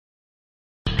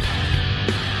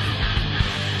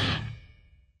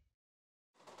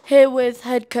Here with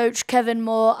head coach Kevin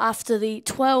Moore after the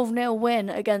 12-0 win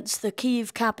against the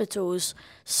Kyiv Capitals.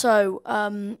 So,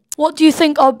 what do you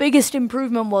think our biggest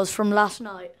improvement was from last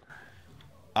night?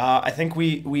 I think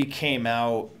we came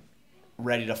out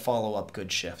ready to follow up good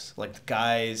shifts. Like the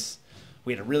guys,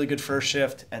 we had a really good first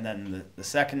shift, and then the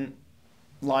second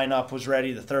lineup was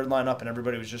ready, the third lineup, and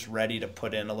everybody was just ready to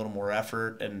put in a little more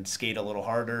effort and skate a little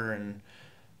harder, and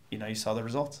you saw the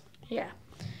results. Yeah.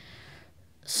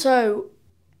 So,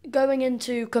 going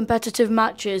into competitive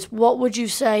matches, what would you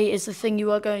say is the thing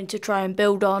you are going to try and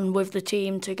build on with the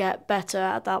team to get better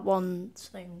at that one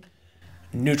thing?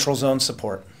 Neutral zone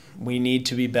support. We need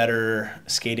to be better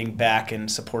skating back and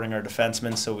supporting our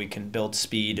defensemen so we can build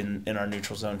speed in our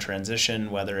neutral zone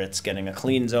transition, whether it's getting a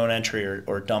clean zone entry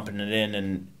or dumping it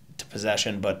in to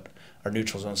possession, but our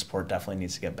neutral zone support definitely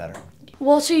needs to get better.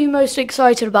 What are you most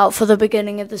excited about for the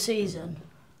beginning of the season?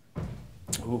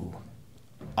 Ooh.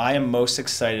 I am most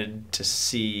excited to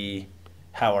see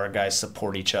how our guys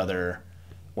support each other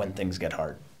when things get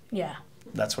hard. Yeah.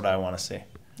 That's what I want to see.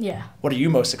 Yeah. What are you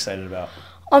most excited about?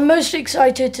 I'm most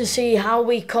excited to see how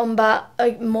we combat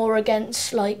more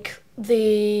against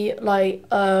the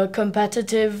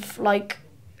competitive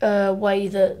way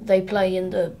that they play in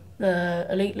the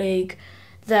Elite League.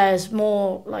 There's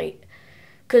more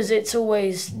because it's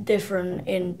always different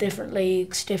in different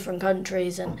leagues, different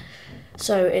countries, and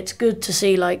so it's good to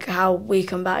see how we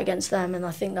combat against them, and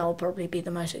I think that will probably be the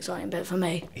most exciting bit for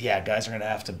me. Yeah, guys are going to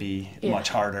have to be much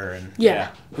harder. And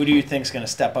who do you think is going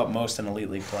to step up most in Elite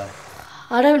League play?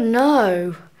 I don't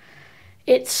know.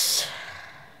 It's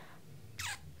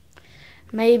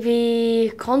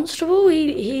maybe Constable.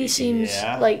 He seems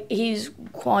like he's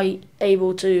quite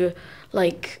able to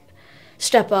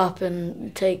step up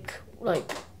and take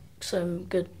some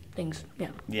good things.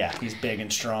 Yeah. Yeah, he's big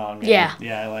and strong. And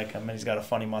yeah, I like him, and he's got a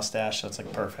funny mustache, so it's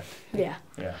perfect. Yeah.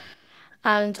 Yeah.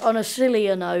 And on a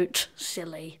sillier note,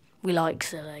 we like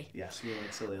silly. Yes, we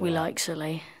like silly. We like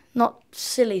silly, not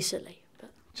silly.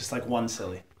 Just like one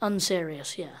silly.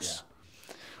 Unserious, yes.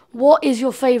 Yeah. What is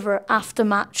your favourite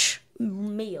after-match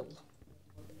meal?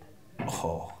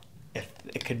 Oh, if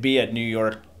it could be a New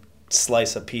York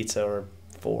slice of pizza or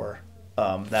 4,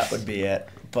 that would be it.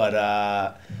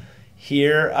 But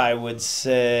here I would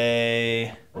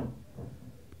say,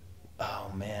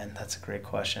 oh man, that's a great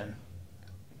question.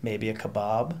 Maybe a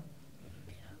kebab.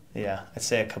 Yeah, I'd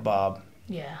say a kebab.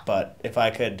 Yeah. But if I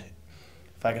could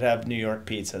have New York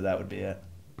pizza, that would be it.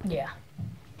 Yeah.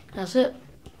 That's it.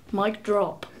 Mic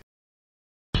drop.